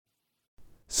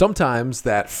Sometimes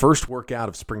that first workout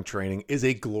of spring training is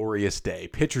a glorious day.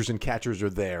 Pitchers and catchers are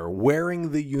there,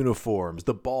 wearing the uniforms,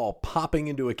 the ball popping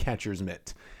into a catcher's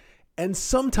mitt. And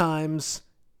sometimes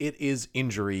it is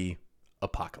injury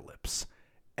apocalypse.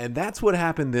 And that's what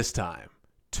happened this time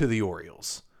to the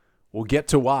Orioles. We'll get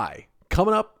to why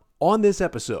coming up on this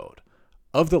episode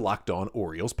of the Locked On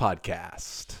Orioles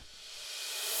podcast.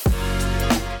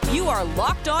 You are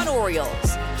Locked On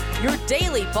Orioles, your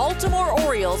daily Baltimore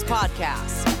Orioles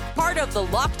podcast. Part of the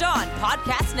Locked On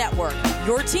Podcast Network,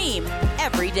 your team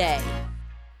every day.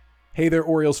 Hey there,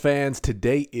 Orioles fans.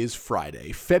 Today is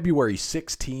Friday, February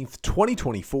 16th,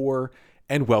 2024,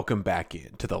 and welcome back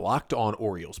in to the Locked On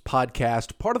Orioles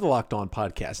podcast, part of the Locked On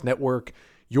Podcast Network,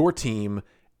 your team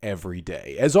every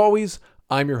day. As always,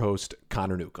 I'm your host,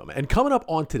 Connor Newcomb. And coming up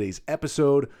on today's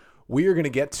episode, we are going to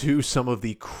get to some of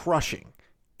the crushing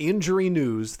injury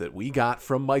news that we got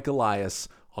from Mike Elias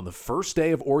on the first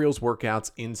day of Orioles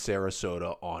workouts in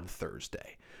Sarasota on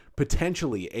Thursday.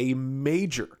 Potentially a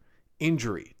major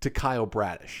injury to Kyle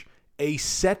Bradish, a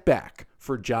setback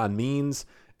for John Means,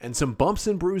 and some bumps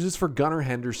and bruises for Gunnar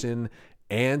Henderson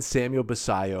and Samuel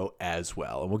Basallo as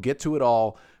well. And we'll get to it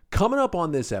all coming up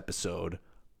on this episode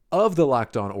of the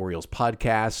Locked On Orioles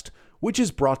podcast, which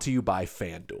is brought to you by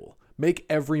FanDuel. Make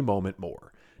every moment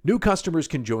more. New customers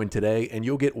can join today, and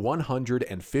you'll get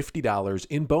 $150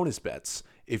 in bonus bets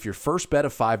if your first bet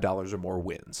of $5 or more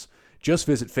wins. Just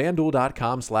visit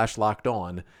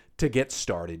FanDuel.com/lockedon to get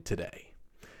started today.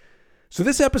 So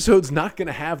this episode's not going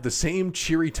to have the same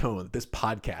cheery tone that this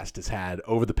podcast has had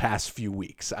over the past few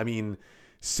weeks. I mean,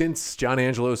 since John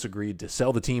Angelos agreed to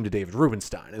sell the team to David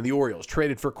Rubenstein and the Orioles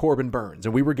traded for Corbin Burns,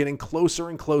 and we were getting closer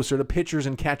and closer to pitchers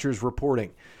and catchers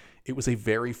reporting, it was a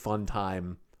very fun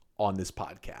time on this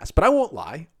podcast. But I won't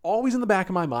lie, always in the back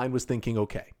of my mind was thinking,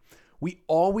 okay, we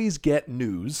always get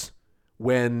news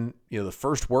when, the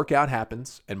first workout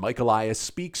happens and Mike Elias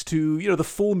speaks to, the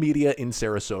full media in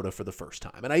Sarasota for the first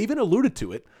time. And I even alluded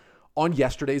to it on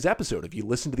yesterday's episode. If you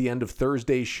listen to the end of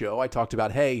Thursday's show, I talked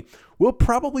about, hey, we'll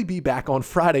probably be back on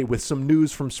Friday with some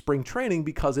news from spring training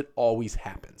because it always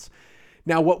happens.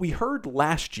 Now, what we heard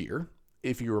last year,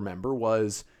 if you remember,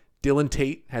 was Dylan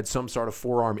Tate had some sort of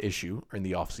forearm issue in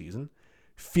the offseason.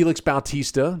 Felix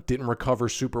Bautista didn't recover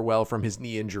super well from his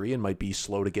knee injury and might be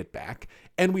slow to get back.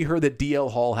 And we heard that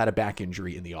DL Hall had a back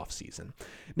injury in the offseason.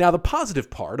 Now, the positive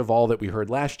part of all that we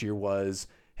heard last year was,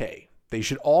 hey, they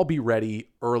should all be ready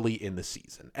early in the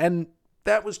season. And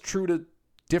that was true to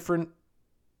different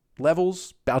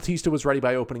levels. Bautista was ready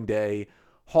by opening day.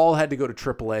 Hall had to go to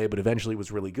AAA, but eventually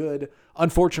was really good.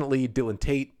 Unfortunately, Dylan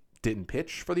Tate didn't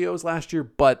pitch for the O's last year,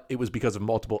 but it was because of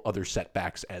multiple other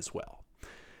setbacks as well.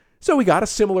 So we got a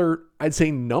similar, I'd say,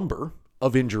 number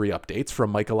of injury updates from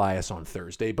Mike Elias on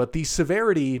Thursday, but the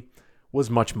severity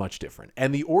was much, much different.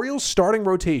 And the Orioles starting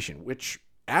rotation, which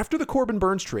after the Corbin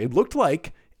Burns trade looked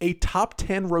like a top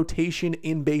 10 rotation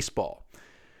in baseball,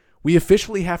 we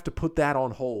officially have to put that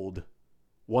on hold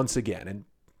once again. And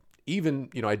even,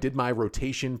 I did my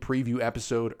rotation preview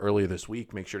episode earlier this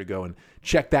week. Make sure to go and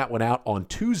check that one out on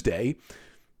Tuesday.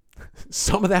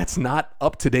 Some of that's not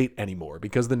up to date anymore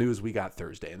because of the news we got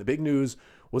Thursday. And the big news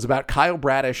was about Kyle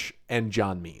Bradish and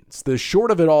John Means. The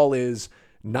short of it all is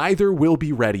neither will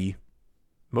be ready,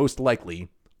 most likely,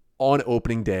 on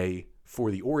opening day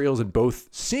for the Orioles, and both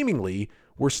seemingly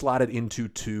were slotted into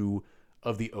two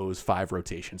of the O's 5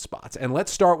 rotation spots. And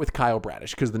let's start with Kyle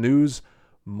Bradish because the news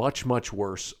much, much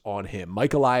worse on him.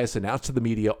 Mike Elias announced to the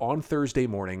media on Thursday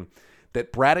morning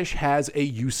that Bradish has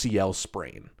a UCL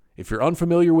sprain. If you're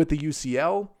unfamiliar with the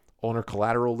UCL, ulnar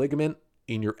collateral ligament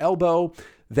in your elbow,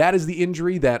 that is the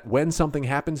injury that when something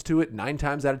happens to it, 9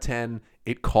 times out of 10,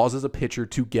 it causes a pitcher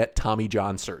to get Tommy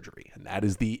John surgery. And that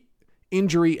is the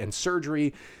injury and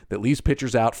surgery that leaves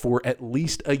pitchers out for at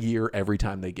least a year every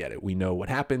time they get it. We know what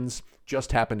happens.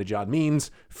 Just happened to John Means.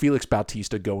 Felix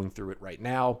Bautista going through it right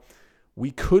now.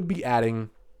 We could be adding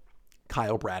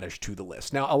Kyle Bradish to the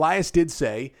list. Now, Elias did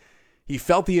say he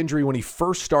felt the injury when he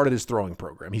first started his throwing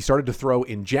program. He started to throw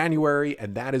in January,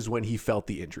 and that is when he felt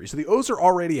the injury. So the O's are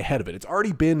already ahead of it. It's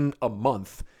already been a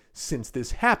month since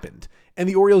this happened. And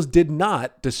the Orioles did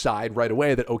not decide right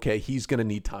away that, okay, he's going to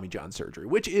need Tommy John surgery,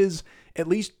 which is at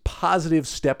least positive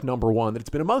step number one, that it's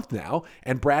been a month now,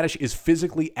 and Bradish is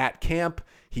physically at camp.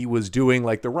 He was doing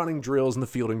like the running drills and the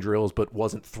fielding drills, but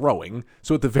wasn't throwing.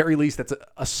 So at the very least, that's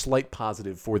a slight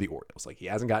positive for the Orioles. Like, he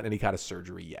hasn't gotten any kind of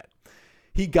surgery yet.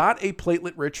 He got a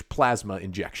platelet-rich plasma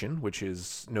injection, which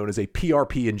is known as a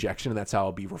PRP injection, and that's how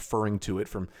I'll be referring to it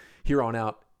from here on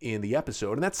out in the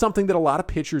episode. And that's something that a lot of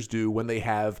pitchers do when they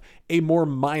have a more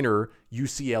minor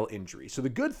UCL injury. So the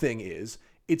good thing is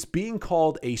it's being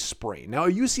called a sprain. Now,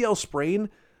 a UCL sprain,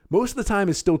 most of the time,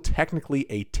 is still technically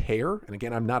a tear. And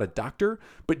again, I'm not a doctor,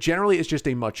 but generally it's just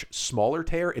a much smaller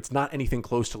tear. It's not anything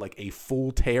close to like a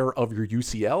full tear of your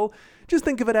UCL. Just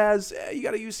think of it as you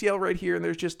got a UCL right here and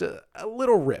there's just a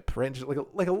little rip, right? Just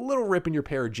like a little rip in your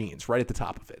pair of jeans right at the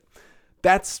top of it.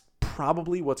 That's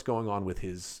probably what's going on with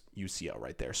his UCL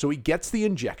right there. So he gets the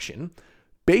injection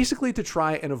basically to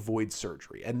try and avoid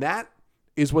surgery. And that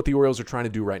is what the Orioles are trying to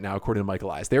do right now, according to Michael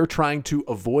Elias. They're trying to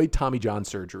avoid Tommy John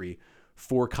surgery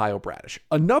for Kyle Bradish.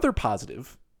 Another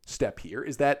positive step here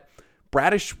is that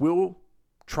Bradish will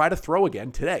try to throw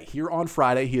again today. Here on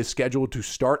Friday, he is scheduled to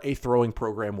start a throwing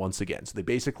program once again. So they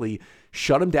basically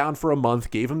shut him down for a month,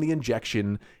 gave him the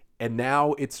injection, and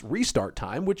now it's restart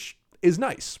time, which is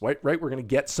nice, right? We're going to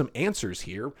get some answers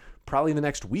here probably in the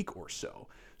next week or so.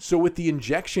 So with the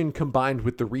injection combined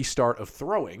with the restart of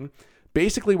throwing,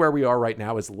 basically where we are right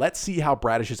now is let's see how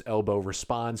Bradish's elbow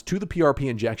responds to the PRP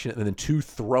injection and then to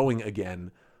throwing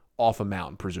again off a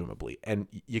mound, presumably. And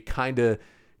you kind of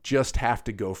just have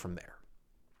to go from there.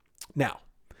 Now,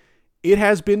 it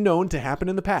has been known to happen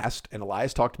in the past, and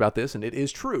Elias talked about this, and it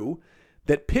is true,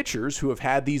 that pitchers who have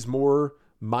had these more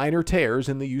minor tears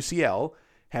in the UCL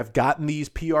have gotten these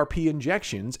PRP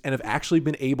injections and have actually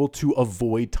been able to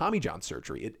avoid Tommy John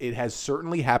surgery. It has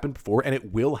certainly happened before, and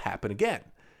it will happen again.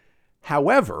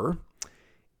 However,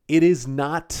 it is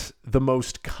not the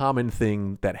most common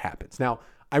thing that happens. Now,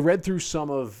 I read through some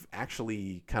of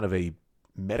actually kind of a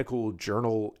medical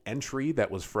journal entry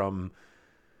that was from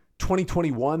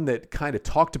 2021 that kind of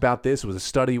talked about this. It was a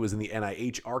study, it was in the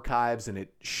NIH archives, and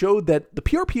it showed that the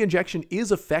PRP injection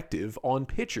is effective on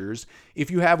pitchers if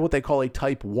you have what they call a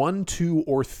type 1, 2,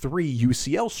 or 3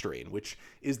 UCL strain, which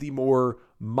is the more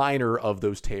minor of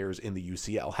those tears in the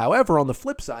UCL. However, on the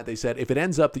flip side, they said if it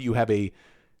ends up that you have a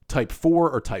type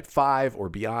 4 or type 5 or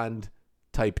beyond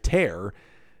type tear,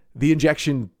 the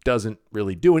injection doesn't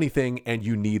really do anything and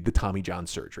you need the Tommy John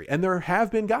surgery. And there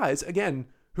have been guys, again,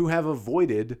 who have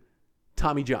avoided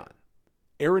Tommy John.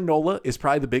 Aaron Nola is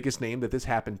probably the biggest name that this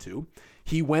happened to.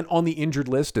 He went on the injured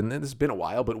list, and this has been a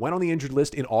while, but went on the injured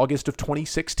list in August of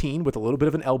 2016 with a little bit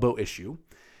of an elbow issue.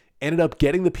 Ended up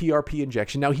getting the PRP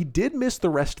injection. Now, he did miss the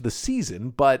rest of the season,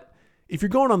 but if you're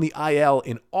going on the IL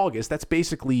in August, that's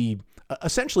basically,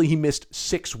 essentially he missed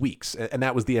 6 weeks, and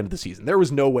that was the end of the season. There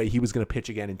was no way he was going to pitch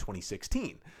again in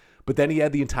 2016. But then he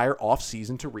had the entire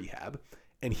offseason to rehab,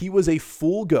 and he was a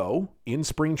full go in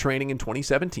spring training in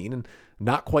 2017, and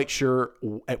not quite sure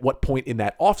at what point in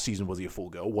that offseason was he a full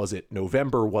go. Was it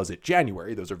November? Was it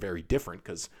January? Those are very different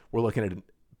because we're looking at a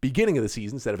beginning of the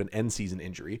season instead of an end season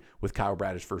injury with Kyle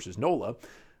Bradish versus Nola.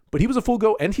 But he was a full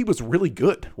go, and he was really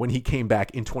good when he came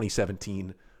back in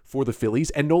 2017 for the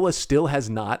Phillies, and Nola still has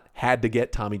not had to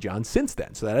get Tommy John since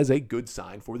then. So that is a good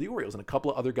sign for the Orioles. And a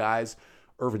couple of other guys,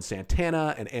 Irvin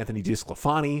Santana and Anthony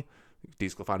DeSclafani.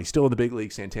 DeSclafani still in the big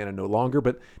league, Santana no longer,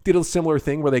 but did a similar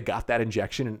thing where they got that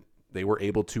injection and they were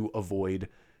able to avoid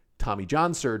Tommy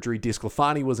John surgery.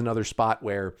 DeSclafani was another spot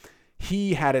where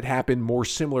he had it happen more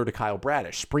similar to Kyle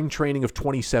Bradish. Spring training of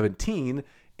 2017,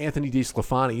 Anthony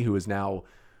DeSclafani, who is now,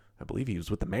 I believe he was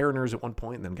with the Mariners at one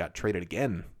point and then got traded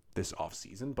again this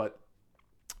offseason, but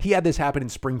he had this happen in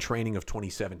spring training of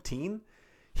 2017.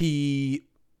 He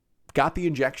got the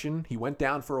injection, he went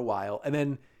down for a while, and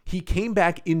then he came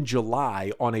back in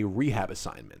July on a rehab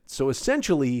assignment. So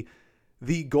essentially,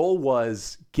 the goal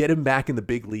was get him back in the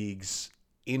big leagues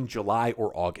in July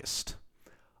or August.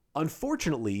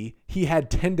 Unfortunately, he had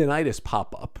tendinitis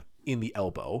pop up in the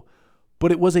elbow,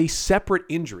 but it was a separate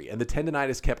injury, and the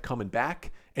tendinitis kept coming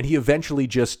back, and he eventually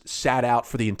just sat out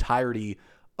for the entirety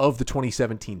of the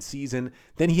 2017 season.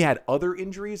 Then he had other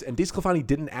injuries, and DeSclafani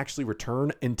didn't actually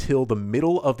return until the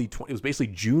middle of it was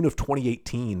basically June of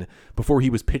 2018 before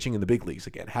he was pitching in the big leagues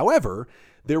again. However,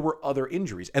 there were other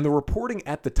injuries, and the reporting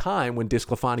at the time when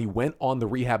DeSclafani went on the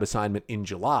rehab assignment in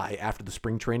July after the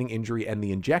spring training injury and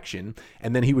the injection,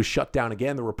 and then he was shut down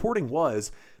again, the reporting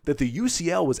was that the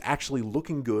UCL was actually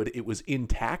looking good. It was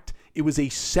intact. It was a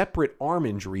separate arm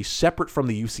injury, separate from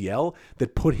the UCL,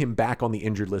 that put him back on the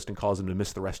injured list and caused him to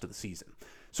miss the rest of the season.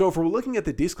 So if we're looking at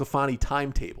the DeSclafani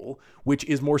timetable, which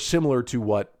is more similar to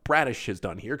what Bradish has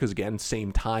done here, because again,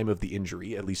 same time of the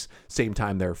injury, at least same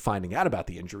time they're finding out about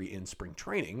the injury in spring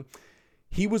training,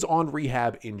 he was on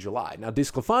rehab in July. Now,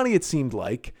 DeSclafani, it seemed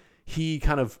like he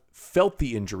kind of felt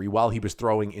the injury while he was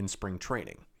throwing in spring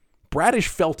training. Bradish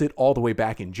felt it all the way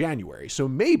back in January, so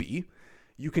maybe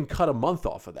you can cut a month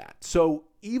off of that. So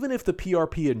even if the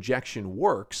PRP injection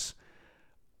works,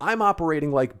 I'm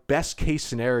operating like best case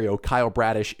scenario, Kyle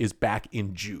Bradish is back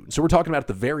in June. So we're talking about at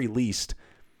the very least,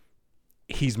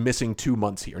 he's missing 2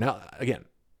 months here. Now, again,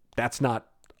 that's not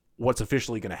what's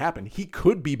officially going to happen. He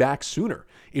could be back sooner.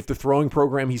 If the throwing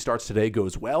program he starts today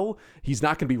goes well, he's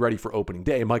not going to be ready for opening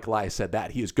day. Mike Elias said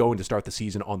that. He is going to start the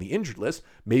season on the injured list.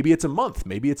 Maybe it's a month.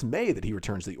 Maybe it's May that he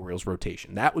returns to the Orioles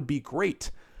rotation. That would be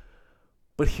great.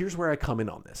 But here's where I come in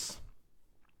on this.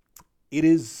 It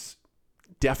is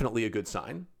definitely a good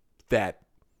sign that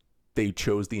they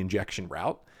chose the injection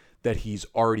route, that he's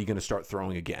already going to start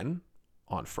throwing again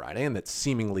on Friday, and that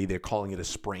seemingly they're calling it a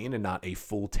sprain and not a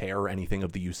full tear or anything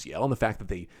of the UCL, and the fact that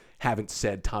they haven't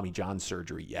said Tommy John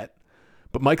surgery yet.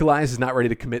 But Mike Elias is not ready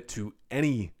to commit to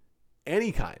any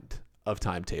kind of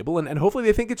timetable, and hopefully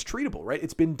they think it's treatable, right?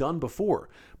 It's been done before,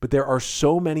 but there are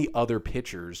so many other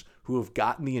pitchers who have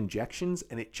gotten the injections,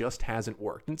 and it just hasn't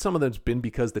worked. And some of them's been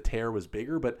because the tear was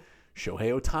bigger, but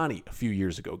Shohei Ohtani a few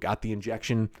years ago got the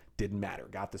injection, didn't matter,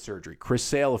 got the surgery. Chris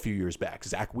Sale a few years back,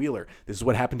 Zach Wheeler. This is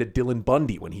what happened to Dylan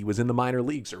Bundy when he was in the minor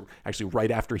leagues, or actually right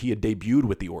after he had debuted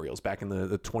with the Orioles back in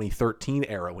the 2013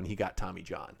 era when he got Tommy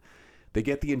John. They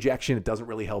get the injection, it doesn't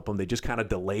really help them. They just kind of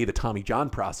delay the Tommy John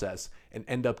process and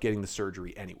end up getting the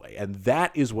surgery anyway. And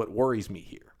that is what worries me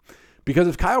here. Because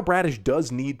if Kyle Bradish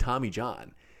does need Tommy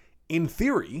John, in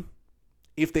theory,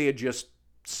 if they had just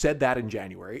said that in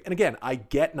January, and again, I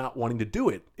get not wanting to do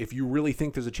it if you really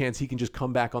think there's a chance he can just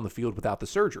come back on the field without the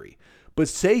surgery. But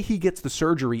say he gets the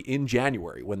surgery in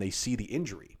January when they see the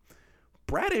injury.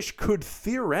 Bradish could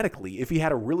theoretically, if he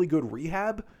had a really good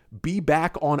rehab, be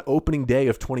back on opening day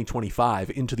of 2025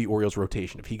 into the Orioles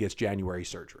rotation if he gets January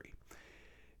surgery.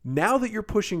 Now that you're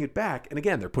pushing it back, and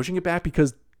again, they're pushing it back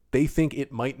because they think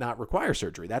it might not require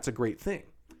surgery. That's a great thing.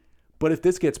 But if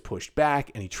this gets pushed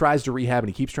back and he tries to rehab and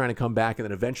he keeps trying to come back and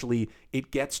then eventually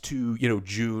it gets to,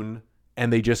 June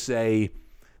and they just say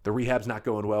the rehab's not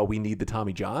going well, we need the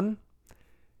Tommy John,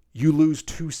 you lose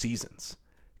 2 seasons.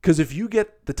 Because if you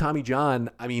get the Tommy John,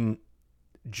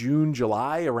 June,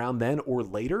 July, around then or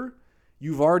later,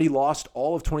 you've already lost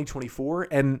all of 2024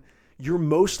 and you're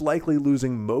most likely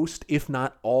losing most, if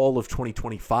not all of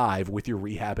 2025 with your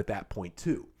rehab at that point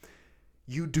too.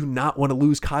 You do not want to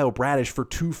lose Kyle Bradish for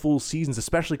 2 full seasons,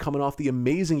 especially coming off the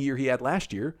amazing year he had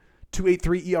last year.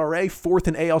 2.83 ERA, 4th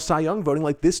in AL Cy Young voting.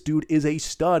 Like, this dude is a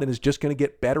stud and is just going to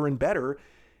get better and better.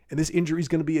 And this injury is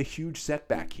going to be a huge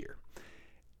setback here.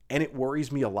 And it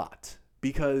worries me a lot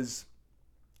because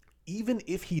even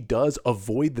if he does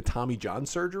avoid the Tommy John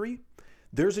surgery,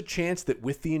 there's a chance that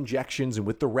with the injections and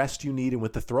with the rest you need and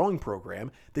with the throwing program,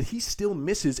 that he still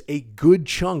misses a good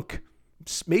chunk,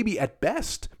 maybe at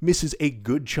best, misses a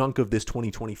good chunk of this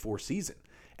 2024 season.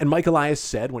 And Mike Elias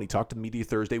said when he talked to the media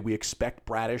Thursday, we expect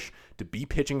Bradish to be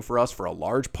pitching for us for a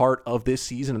large part of this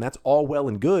season, and that's all well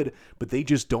and good, but they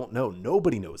just don't know.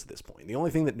 Nobody knows at this point. The only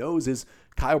thing that knows is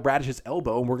Kyle Bradish's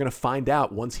elbow, and we're going to find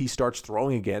out once he starts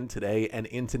throwing again today and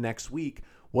into next week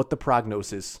what the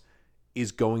prognosis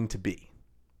is going to be.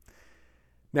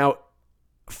 Now,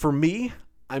 for me,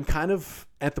 I'm kind of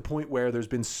at the point where there's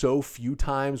been so few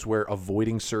times where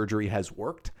avoiding surgery has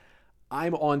worked.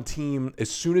 I'm on team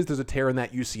as soon as there's a tear in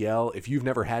that UCL. If you've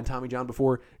never had Tommy John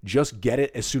before, just get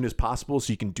it as soon as possible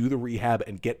so you can do the rehab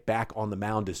and get back on the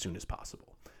mound as soon as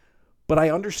possible. But I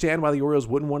understand why the Orioles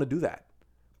wouldn't want to do that.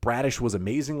 Bradish was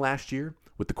amazing last year.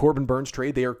 With the Corbin Burns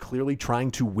trade, they are clearly trying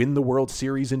to win the World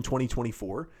Series in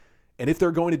 2024. And if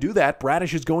they're going to do that,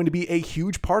 Bradish is going to be a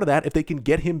huge part of that if they can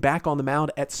get him back on the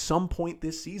mound at some point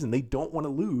this season. They don't want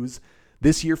to lose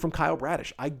this year from Kyle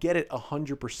Bradish. I get it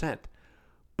 100%.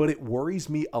 But it worries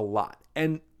me a lot.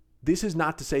 And this is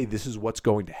not to say this is what's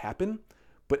going to happen,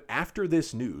 but after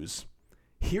this news,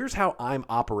 here's how I'm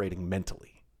operating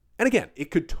mentally. And again, it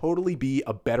could totally be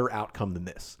a better outcome than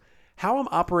this. How I'm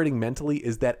operating mentally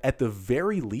is that at the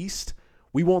very least,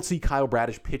 we won't see Kyle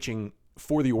Bradish pitching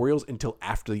for the Orioles until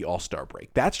after the All-Star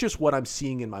break. That's just what I'm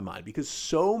seeing in my mind because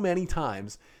so many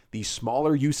times these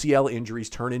smaller UCL injuries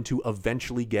turn into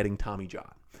eventually getting Tommy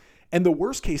John. And the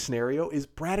worst case scenario is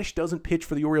Bradish doesn't pitch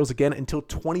for the Orioles again until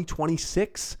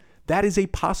 2026. That is a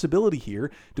possibility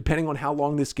here, depending on how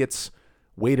long this gets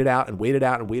waited out and waited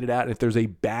out and waited out. And if there's a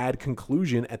bad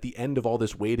conclusion at the end of all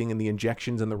this waiting and the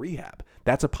injections and the rehab,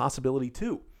 that's a possibility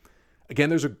too. Again,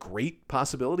 there's a great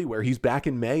possibility where he's back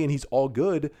in May and he's all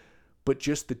good, but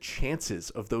just the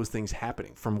chances of those things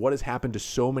happening from what has happened to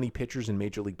so many pitchers in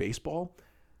Major League Baseball,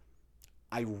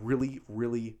 I really,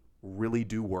 really, really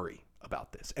do worry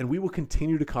about this. And we will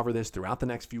continue to cover this throughout the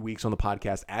next few weeks on the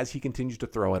podcast as he continues to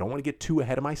throw. I don't want to get too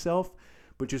ahead of myself,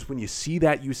 but just when you see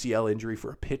that UCL injury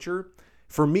for a pitcher,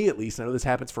 for me at least, I know this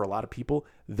happens for a lot of people,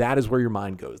 that is where your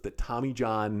mind goes, that Tommy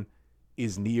John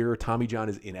is near, Tommy John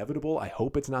is inevitable. I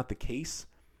hope it's not the case,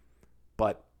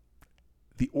 but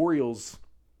the Orioles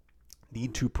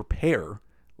need to prepare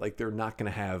Like, they're not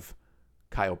going to have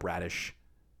Kyle Bradish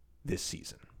this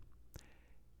season.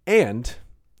 And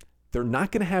they're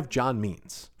not going to have John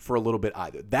Means for a little bit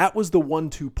either. That was the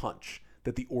 1-2 punch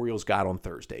that the Orioles got on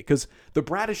Thursday, because the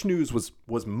Bradish news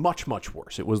was much, much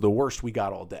worse. It was the worst we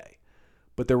got all day.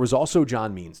 But there was also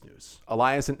John Means news.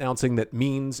 Elias announcing that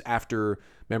Means, after,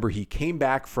 remember, he came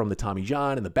back from the Tommy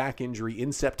John and the back injury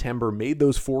in September, made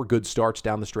those 4 good starts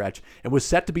down the stretch, and was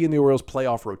set to be in the Orioles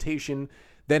playoff rotation,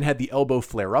 then had the elbow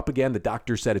flare up again. The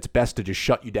doctor said it's best to just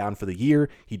shut you down for the year.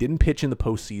 He didn't pitch in the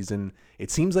postseason.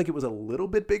 It seems like it was a little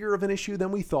bit bigger of an issue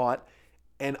than we thought.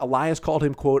 And Elias called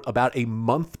him, quote, about a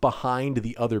month behind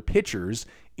the other pitchers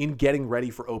in getting ready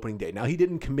for opening day. Now, he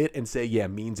didn't commit and say, yeah,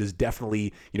 Means is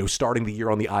definitely, starting the year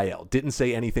on the IL. Didn't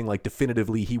say anything like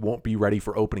definitively he won't be ready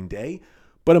for opening day.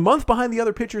 But a month behind the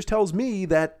other pitchers tells me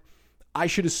that I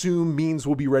should assume Means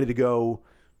will be ready to go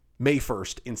May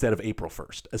 1st instead of April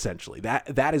 1st, essentially.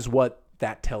 That is what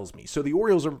that tells me. So the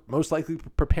Orioles are most likely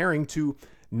preparing to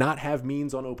not have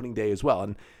Means on opening day as well.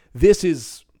 And this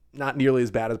is not nearly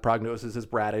as bad a prognosis as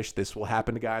Bradish. This will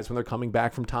happen to guys when they're coming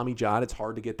back from Tommy John. It's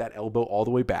hard to get that elbow all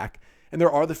the way back. And there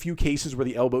are the few cases where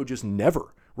the elbow just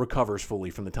never recovers fully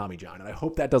from the Tommy John. And I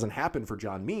hope that doesn't happen for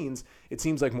John Means. It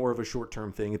seems like more of a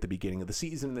short-term thing at the beginning of the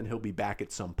season, and then he'll be back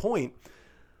at some point.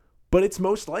 But it's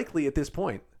most likely at this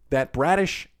point that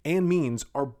Bradish and Means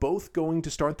are both going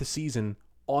to start the season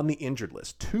on the injured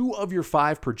list. 2 of your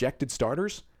 5 projected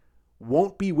starters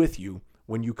won't be with you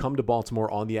when you come to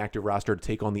Baltimore on the active roster to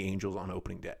take on the Angels on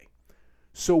opening day.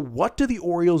 So what do the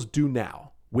Orioles do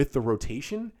now with the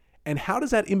rotation, and how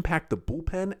does that impact the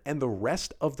bullpen and the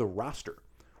rest of the roster?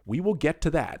 We will get to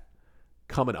that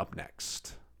coming up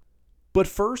next. But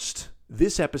first,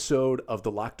 this episode of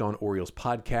the Locked On Orioles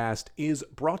podcast is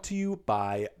brought to you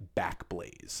by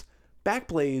Backblaze.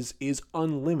 Backblaze is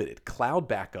unlimited cloud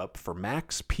backup for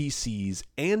Macs, PCs,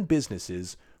 and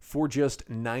businesses for just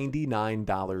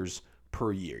 $99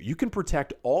 per year. You can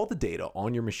protect all the data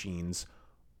on your machines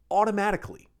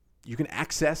automatically. You can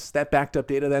access that backed up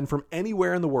data then from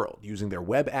anywhere in the world using their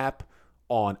web app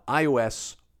on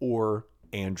iOS or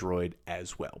Android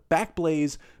as well.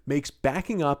 Backblaze makes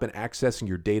backing up and accessing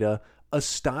your data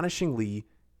astonishingly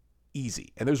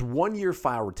easy. And there's 1-year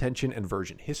file retention and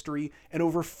version history, and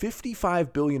over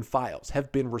 55 billion files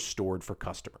have been restored for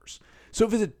customers. So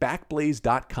visit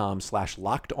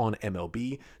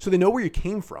backblaze.com/lockedonmlb so they know where you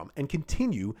came from and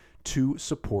continue to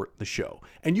support the show.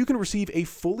 And you can receive a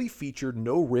fully featured,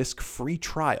 no-risk free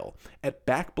trial at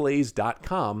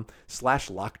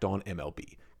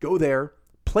backblaze.com/lockedonmlb. Go there,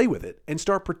 play with it, and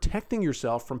start protecting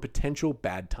yourself from potential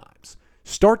bad times.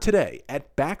 Start today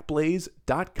at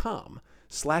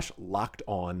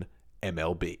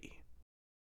backblaze.com/lockedonmlb.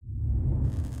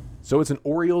 So it's an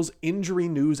Orioles injury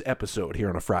news episode here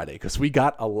on a Friday, because we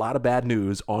got a lot of bad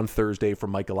news on Thursday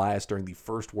from Mike Elias during the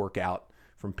first workout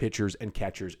from pitchers and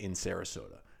catchers in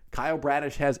Sarasota. Kyle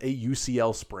Bradish has a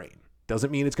UCL sprain. Doesn't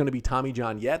mean it's going to be Tommy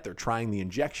John yet. They're trying the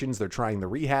injections. They're trying the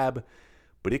rehab.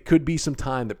 But it could be some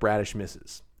time that Bradish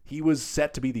misses. He was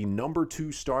set to be the number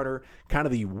 2 starter, kind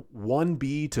of the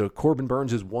 1B to Corbin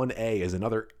Burns' 1A as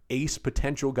another ace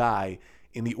potential guy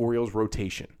in the Orioles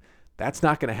rotation. That's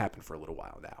not going to happen for a little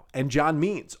while now. And John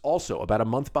Means, also about a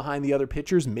month behind the other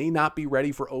pitchers, may not be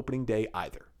ready for opening day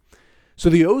either. So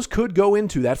the O's could go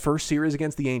into that first series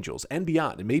against the Angels and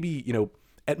beyond. And maybe,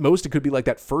 at most it could be like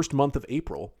that first month of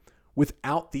April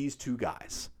without these 2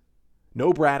 guys.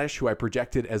 No Bradish, who I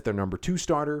projected as their number 2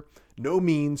 starter. No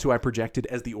Means, who I projected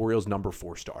as the Orioles' number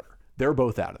 4 starter. They're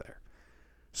both out of there.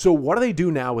 So what do they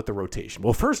do now with the rotation?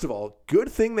 Well, first of all, good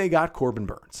thing they got Corbin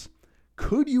Burns.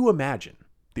 Could you imagine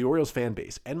the Orioles fan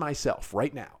base and myself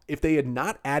right now, if they had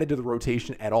not added to the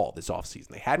rotation at all this offseason,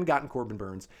 they hadn't gotten Corbin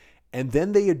Burns, and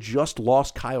then they had just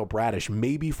lost Kyle Bradish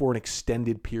maybe for an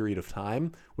extended period of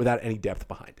time without any depth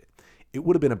behind it? It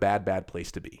would have been a bad, bad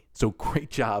place to be. So great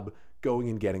job going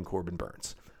and getting Corbin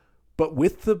Burns. But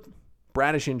with the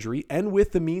Bradish injury and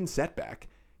with the Means setback,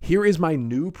 here is my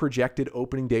new projected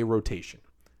opening day rotation.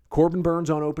 Corbin Burns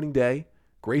on opening day.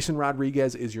 Grayson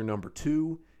Rodriguez is your number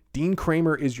 2. Dean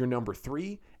Kramer is your number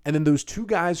 3. And then those 2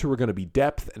 guys who are going to be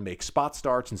depth and make spot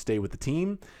starts and stay with the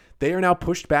team, they are now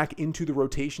pushed back into the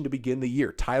rotation to begin the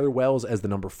year. Tyler Wells as the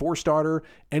number 4 starter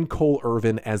and Cole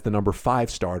Irvin as the number 5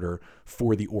 starter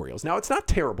for the Orioles. Now, it's not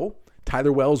terrible.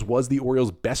 Tyler Wells was the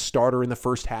Orioles' best starter in the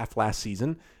first half last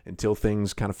season until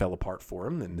things kind of fell apart for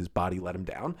him and his body let him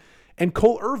down. And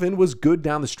Cole Irvin was good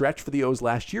down the stretch for the O's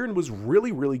last year and was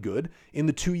really, really good in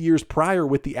the 2 years prior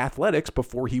with the Athletics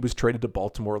before he was traded to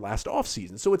Baltimore last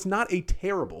offseason. So it's not a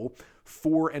terrible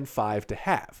 4 and 5 to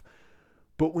have.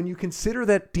 But when you consider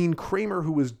that Dean Kramer,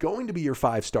 who was going to be your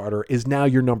 5 starter, is now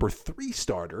your number 3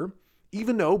 starter,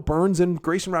 even though Burns and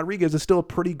Grayson Rodriguez is still a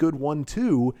pretty good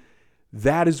 1-2,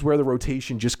 that is where the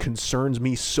rotation just concerns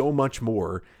me so much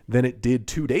more than it did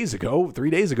 3 days ago,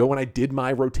 when I did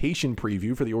my rotation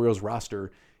preview for the Orioles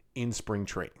roster in spring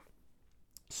training.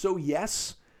 So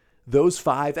yes, those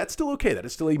 5, that's still okay. That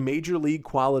is still a major league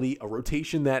quality, a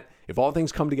rotation that, if all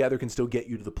things come together, can still get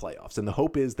you to the playoffs. And the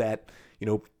hope is that,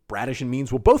 Bradish and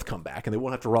Means will both come back and they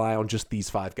won't have to rely on just these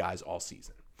 5 guys all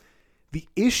season. The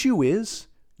issue is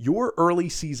your early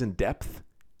season depth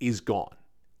is gone.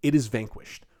 It is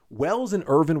vanquished. Wells and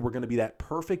Irvin were going to be that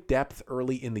perfect depth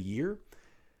early in the year.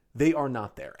 They are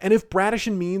not there. And if Bradish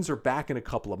and Means are back in a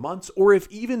couple of months, or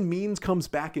if even Means comes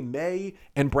back in May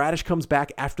and Bradish comes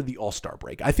back after the All-Star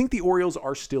break, I think the Orioles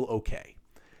are still okay.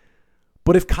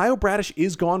 But if Kyle Bradish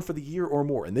is gone for the year or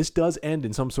more, and this does end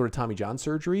in some sort of Tommy John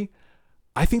surgery,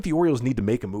 I think the Orioles need to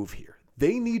make a move here.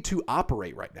 They need to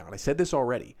operate right now, and I said this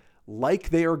already, like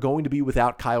they are going to be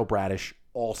without Kyle Bradish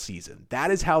all season.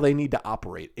 That is how they need to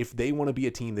operate if they want to be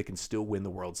a team that can still win the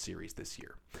World Series this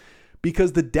year.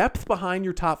 Because the depth behind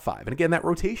your top 5, and again, that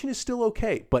rotation is still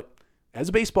okay, but as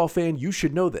a baseball fan, you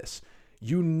should know this.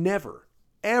 You never,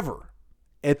 ever,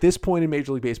 at this point in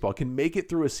Major League Baseball, can make it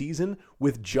through a season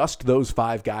with just those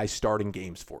 5 guys starting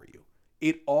games for you.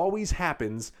 It always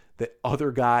happens that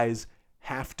other guys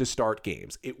have to start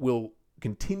games. It will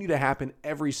continue to happen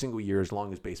every single year as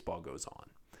long as baseball goes on.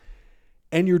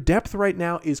 And your depth right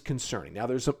now is concerning. Now,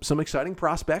 there's some exciting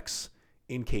prospects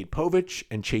in Cade Povich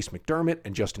and Chase McDermott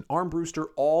and Justin Armbruster.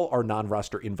 All are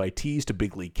non-roster invitees to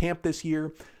big league camp this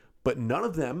year, but none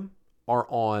of them are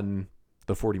on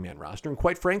the 40-man roster. And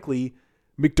quite frankly,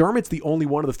 McDermott's the only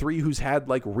one of the 3 who's had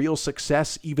real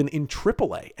success even in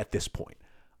AAA at this point.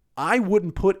 I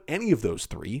wouldn't put any of those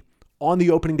 3 on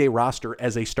the opening day roster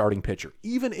as a starting pitcher.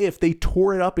 Even if they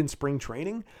tore it up in spring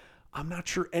training, I'm not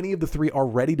sure any of the 3 are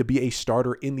ready to be a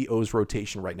starter in the O's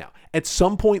rotation right now. At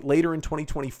some point later in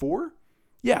 2024,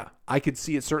 yeah, I could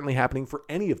see it certainly happening for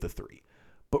any of the 3.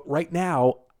 But right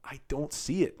now, I don't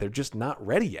see it. They're just not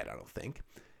ready yet, I don't think.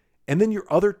 And then your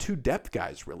other 2 depth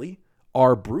guys, really,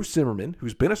 are Bruce Zimmerman,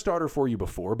 who's been a starter for you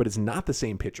before, but is not the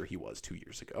same pitcher he was 2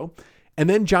 years ago. And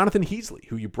then Jonathan Heasley,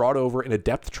 who you brought over in a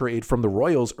depth trade from the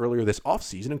Royals earlier this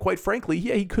offseason. And quite frankly,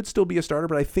 yeah, he could still be a starter,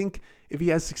 but I think if he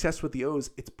has success with the O's,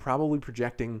 it's probably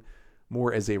projecting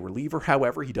more as a reliever.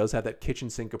 However, he does have that kitchen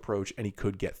sink approach, and he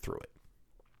could get through it.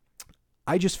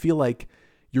 I just feel like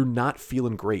you're not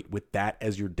feeling great with that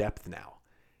as your depth now.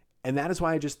 And that is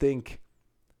why I just think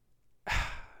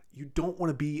you don't want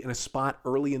to be in a spot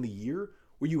early in the year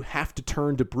where you have to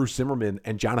turn to Bruce Zimmerman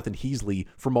and Jonathan Heasley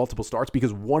for multiple starts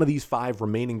because one of these 5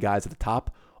 remaining guys at the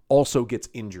top also gets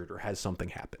injured or has something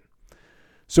happen.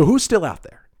 So who's still out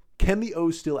there? Can the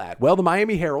O's still add? Well, the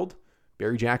Miami Herald,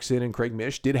 Barry Jackson and Craig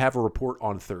Mish did have a report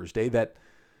on Thursday that,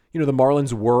 the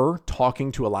Marlins were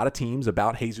talking to a lot of teams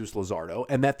about Jesus Luzardo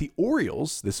and that the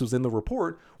Orioles, this was in the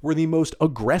report, were the most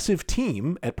aggressive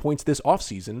team at points this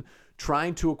offseason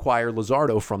trying to acquire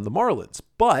Luzardo from the Marlins.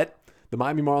 But the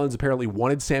Miami Marlins apparently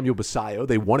wanted Samuel Basallo.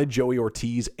 They wanted Joey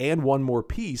Ortiz and one more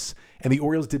piece, and the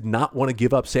Orioles did not want to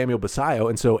give up Samuel Basallo.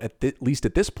 And so at least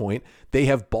at this point, they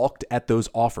have balked at those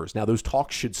offers. Now, those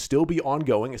talks should still be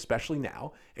ongoing, especially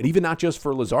now, and even not just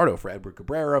for Luzardo, for Edward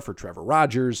Cabrera, for Trevor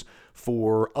Rogers,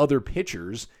 for other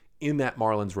pitchers in that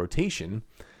Marlins rotation.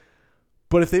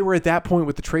 But if they were at that point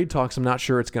with the trade talks, I'm not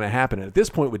sure it's going to happen. And at this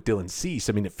point with Dylan Cease,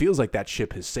 it feels like that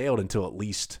ship has sailed until at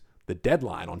least the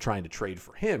deadline on trying to trade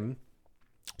for him.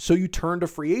 So you turn to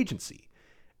free agency.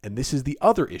 And this is the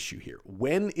other issue here.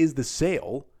 When is the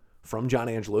sale from John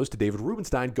Angelos to David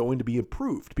Rubenstein going to be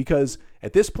approved? Because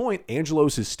at this point,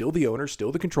 Angelos is still the owner,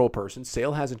 still the control person.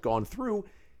 Sale hasn't gone through.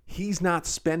 He's not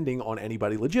spending on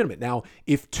anybody legitimate. Now,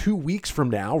 if 2 weeks from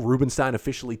now, Rubenstein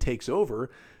officially takes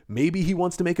over, maybe he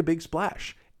wants to make a big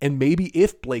splash. And maybe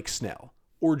if Blake Snell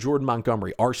or Jordan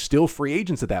Montgomery are still free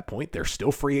agents at that point, they're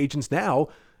still free agents now,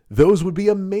 those would be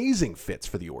amazing fits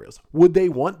for the Orioles. Would they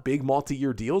want big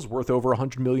multi-year deals worth over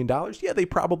 $100 million? Yeah, they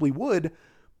probably would.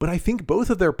 But I think both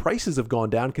of their prices have gone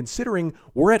down considering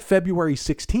we're at February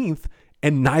 16th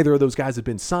and neither of those guys have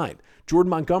been signed. Jordan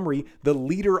Montgomery, the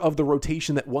leader of the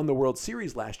rotation that won the World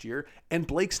Series last year, and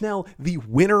Blake Snell, the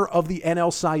winner of the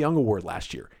NL Cy Young Award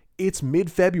last year. It's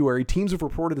mid-February. Teams have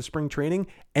reported to spring training,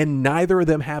 and neither of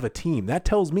them have a team. That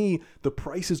tells me the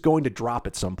price is going to drop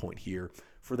at some point here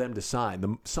for them to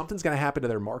sign. Something's going to happen to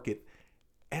their market,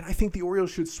 and I think the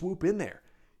Orioles should swoop in there.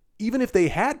 Even if they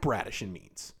had Bradish and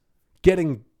Means,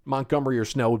 getting Montgomery or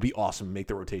Snell would be awesome and make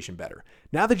the rotation better.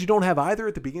 Now that you don't have either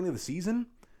at the beginning of the season,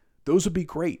 those would be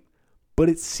great. but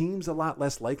it seems a lot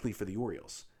less likely for the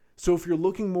Orioles. So if you're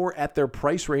looking more at their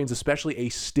price range, especially a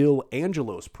Still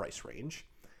Angelos price range,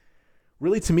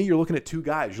 really, to me, you're looking at two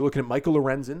guys. You're looking at Michael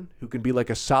Lorenzen, who can be like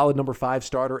a solid number 5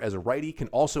 starter as a righty, can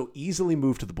also easily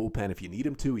move to the bullpen if you need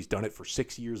him to. He's done it for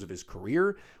 6 years of his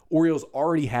career. Orioles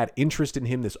already had interest in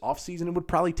him this offseason and would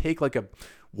probably take like a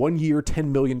 1-year,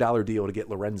 $10 million deal to get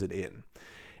Lorenzen in.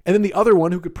 And then the other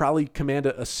one who could probably command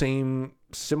a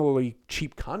similarly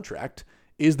cheap contract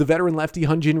is the veteran lefty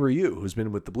Hyun-Jin Ryu, who's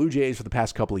been with the Blue Jays for the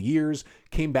past couple of years,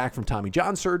 came back from Tommy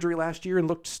John surgery last year and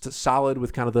looked solid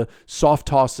with kind of the soft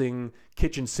tossing,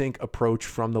 kitchen sink approach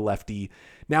from the lefty.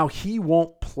 Now, he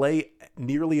won't play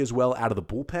nearly as well out of the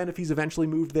bullpen if he's eventually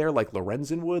moved there like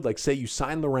Lorenzen would. Like, say you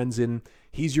sign Lorenzen,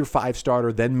 he's your 5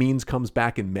 starter, then Means comes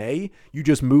back in May. You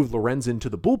just move Lorenzen to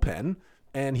the bullpen,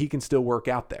 and he can still work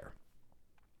out there.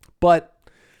 But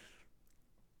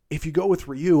if you go with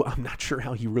Ryu, I'm not sure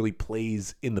how he really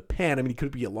plays in the pen. I mean, he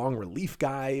could be a long relief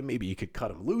guy. Maybe you could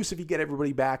cut him loose if you get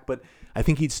everybody back, but I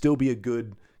think he'd still be a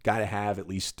good guy to have, at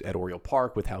least at Oriole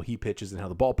Park, with how he pitches and how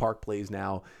the ballpark plays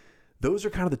now. Those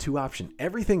are kind of the two options.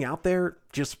 Everything out there,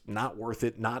 just not worth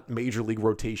it, not major league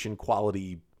rotation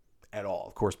quality at all,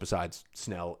 of course, besides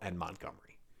Snell and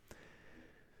Montgomery.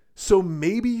 So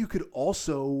maybe you could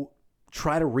also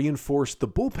try to reinforce the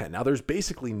bullpen. Now, there's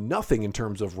basically nothing in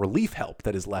terms of relief help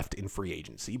that is left in free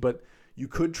agency, but you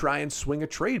could try and swing a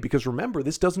trade because remember,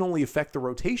 this doesn't only affect the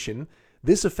rotation,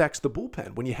 this affects the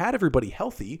bullpen. When you had everybody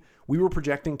healthy, we were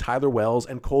projecting Tyler Wells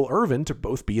and Cole Irvin to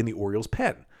both be in the Orioles'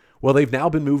 pen. Well, they've now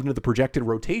been moved into the projected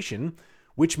rotation,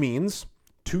 which means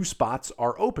 2 spots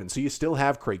are open. So you still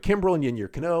have Craig Kimbrell and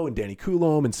Yennier Cano and Danny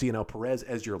Coulombe and Cionel Perez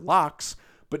as your locks,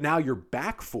 but now your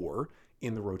back 4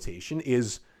 in the rotation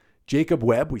is Jacob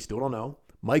Webb, we still don't know.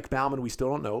 Mike Baumann, we still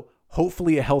don't know.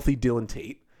 Hopefully a healthy Dylan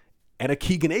Tate. And a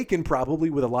Keegan Aiken probably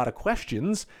with a lot of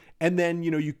questions. And then,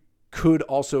 you could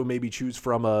also maybe choose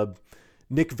from a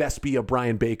Nick Vespi, a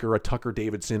Brian Baker, a Tucker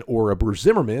Davidson, or a Bruce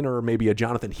Zimmerman, or maybe a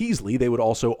Jonathan Heasley. They would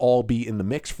also all be in the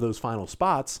mix for those final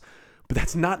spots. But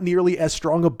that's not nearly as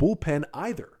strong a bullpen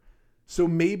either. So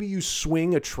maybe you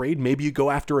swing a trade. Maybe you go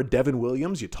after a Devin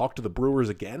Williams. You talk to the Brewers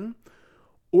again.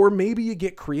 Or maybe you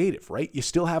get creative, right? You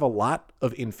still have a lot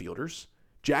of infielders.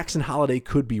 Jackson Holliday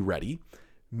could be ready.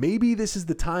 Maybe this is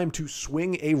the time to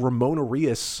swing a Ramon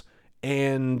Arias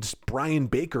and Brian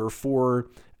Baker for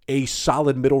a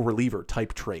solid middle reliever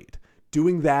type trade.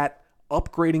 Doing that,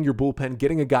 upgrading your bullpen,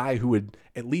 getting a guy who would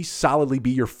at least solidly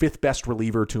be your 5th best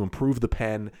reliever to improve the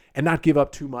pen and not give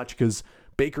up too much because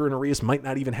Baker and Arias might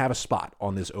not even have a spot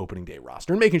on this opening day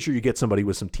roster. And making sure you get somebody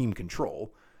with some team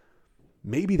control.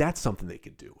 Maybe that's something they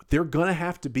could do. They're going to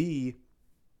have to be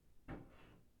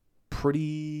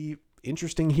pretty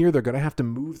interesting here. They're going to have to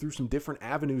move through some different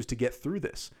avenues to get through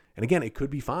this. And again, it could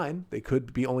be fine. They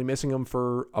could be only missing him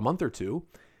for a month or two.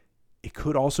 It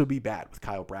could also be bad with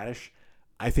Kyle Bradish.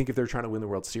 I think if they're trying to win the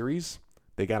World Series,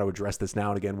 they got to address this now.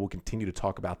 And again, we'll continue to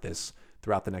talk about this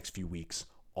throughout the next few weeks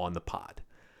on the pod.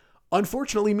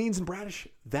 Unfortunately, Means and Bradish,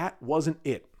 that wasn't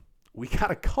it. We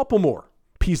got a couple more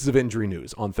pieces of injury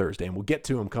news on Thursday, and we'll get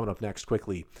to them coming up next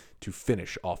quickly to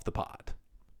finish off the pod.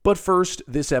 But first,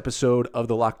 this episode of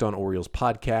the Locked On Orioles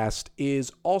podcast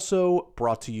is also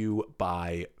brought to you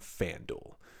by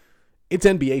FanDuel. It's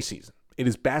NBA season. It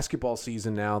is basketball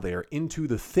season now. They are into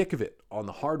the thick of it on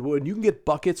the hardwood. You can get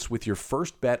buckets with your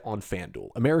first bet on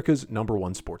FanDuel, America's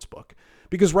 #1 sportsbook.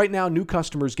 Because right now, new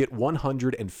customers get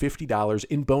 $150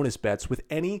 in bonus bets with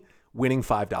any winning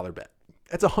 $5 bet.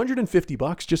 That's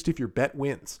 $150 just if your bet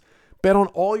wins. Bet on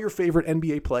all your favorite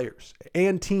NBA players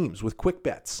and teams with quick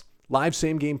bets, live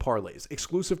same-game parlays,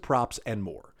 exclusive props, and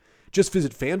more. Just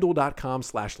visit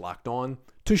FanDuel.com/lockedon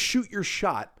to shoot your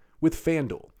shot with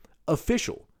FanDuel,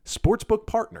 official sportsbook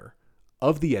partner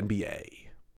of the NBA.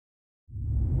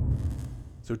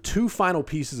 So 2 final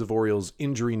pieces of Orioles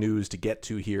injury news to get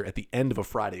to here at the end of a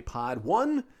Friday pod.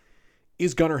 One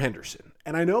is Gunnar Henderson.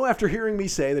 And I know after hearing me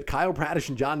say that Kyle Bradish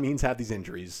and John Means have these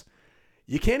injuries,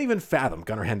 you can't even fathom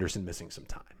Gunnar Henderson missing some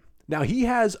time. Now, he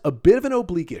has a bit of an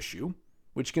oblique issue,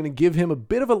 which is going to give him a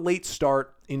bit of a late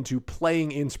start into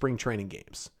playing in spring training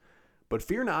games. But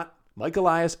fear not, Mike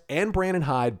Elias and Brandon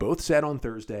Hyde both said on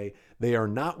Thursday they are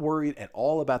not worried at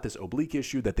all about this oblique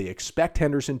issue, that they expect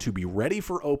Henderson to be ready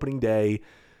for opening day.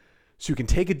 So you can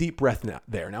take a deep breath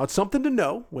there. Now, it's something to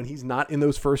know when he's not in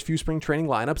those first few spring training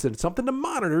lineups, and it's something to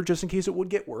monitor just in case it would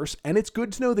get worse. And it's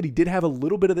good to know that he did have a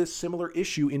little bit of this similar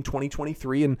issue in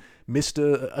 2023 and missed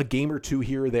a game or two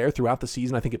here or there throughout the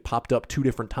season. I think it popped up 2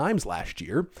 different times last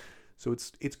year. So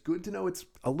it's good to know it's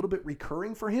a little bit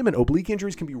recurring for him, and oblique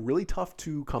injuries can be really tough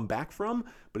to come back from,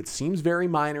 but it seems very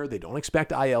minor. They don't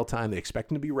expect IL time. They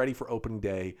expect him to be ready for opening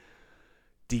day.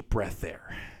 Deep breath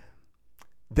there.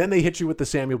 Then they hit you with the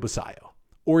Samuel Basallo.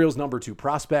 Orioles number 2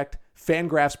 prospect.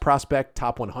 Fangraphs prospect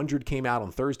top 100 came out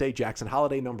on Thursday. Jackson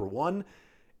Holliday number 1.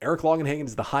 Eric Longenhagen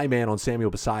is the high man on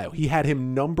Samuel Basallo. He had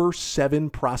him number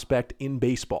 7 prospect in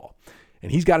baseball.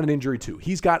 And he's got an injury too.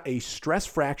 He's got a stress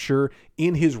fracture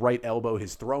in his right elbow,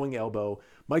 his throwing elbow.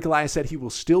 Mike Elias said he will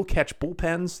still catch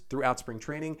bullpens throughout spring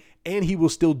training, and he will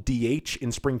still DH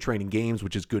in spring training games,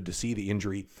 which is good to see. The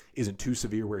injury isn't too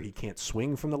severe where he can't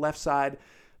swing from the left side.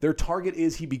 Their target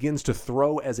is he begins to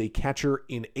throw as a catcher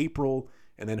in April,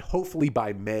 and then hopefully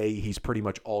by May, he's pretty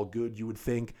much all good, you would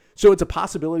think. So it's a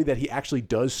possibility that he actually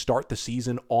does start the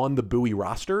season on the Bowie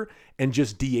roster and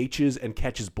just DHs and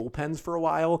catches bullpens for a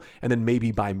while, and then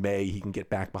maybe by May, he can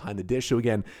get back behind the dish. So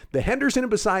again, the Henderson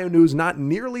and Basallo news, not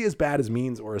nearly as bad as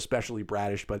Means or especially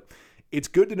Bradish, but it's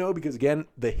good to know because, again,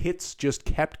 the hits just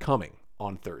kept coming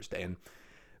on Thursday. And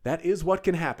that is what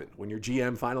can happen when your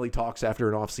GM finally talks after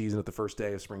an offseason at the first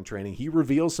day of spring training. He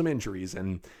reveals some injuries,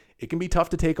 and it can be tough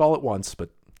to take all at once, but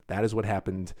that is what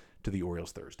happened to the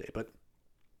Orioles Thursday. But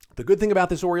the good thing about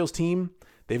this Orioles team,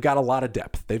 they've got a lot of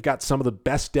depth. They've got some of the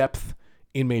best depth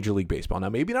in Major League Baseball. Now,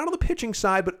 maybe not on the pitching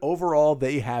side, but overall,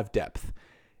 they have depth.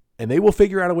 And they will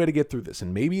figure out a way to get through this.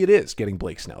 And maybe it is getting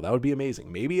Blake Snell. That would be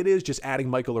amazing. Maybe it is just adding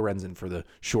Michael Lorenzen for the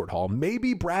short haul.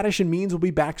 Maybe Bradish and Means will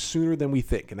be back sooner than we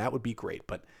think, and that would be great.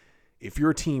 But if you're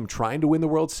a team trying to win the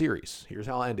World Series, here's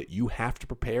how I'll end it. You have to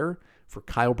prepare for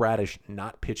Kyle Bradish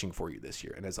not pitching for you this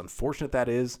year. And as unfortunate that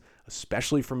is,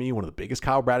 especially for me, one of the biggest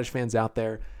Kyle Bradish fans out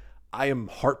there, I am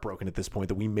heartbroken at this point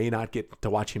that we may not get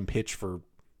to watch him pitch for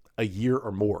a year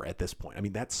or more at this point. I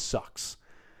mean, that sucks.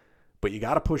 But you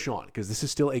got to push on because this is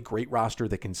still a great roster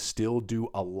that can still do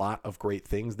a lot of great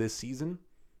things this season.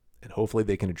 And hopefully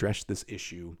they can address this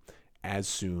issue as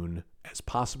soon as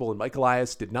possible. And Mike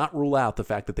Elias did not rule out the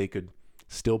fact that they could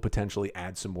still potentially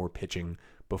add some more pitching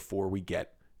before we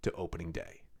get to opening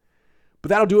day. But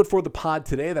that'll do it for the pod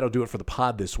today. That'll do it for the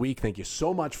pod this week. Thank you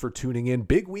so much for tuning in.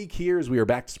 Big week here as we are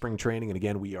back to spring training. And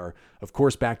again, we are, of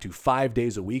course, back to 5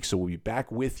 days a week. So we'll be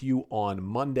back with you on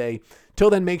Monday.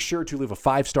 Till then, make sure to leave a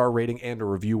 5-star rating and a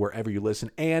review wherever you listen.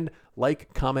 And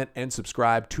like, comment, and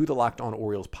subscribe to the Locked On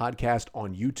Orioles podcast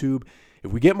on YouTube.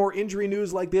 If we get more injury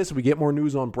news like this, if we get more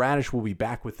news on Bradish, we'll be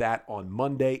back with that on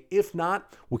Monday. If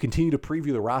not, we'll continue to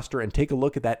preview the roster and take a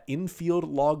look at that infield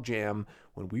logjam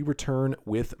when we return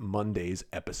with Monday's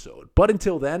episode. But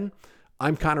until then,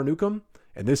 I'm Connor Newcomb,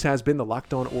 and this has been the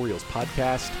Locked On Orioles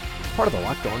podcast, part of the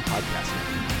Locked On Podcast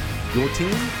Network. Your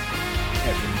team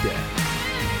every day.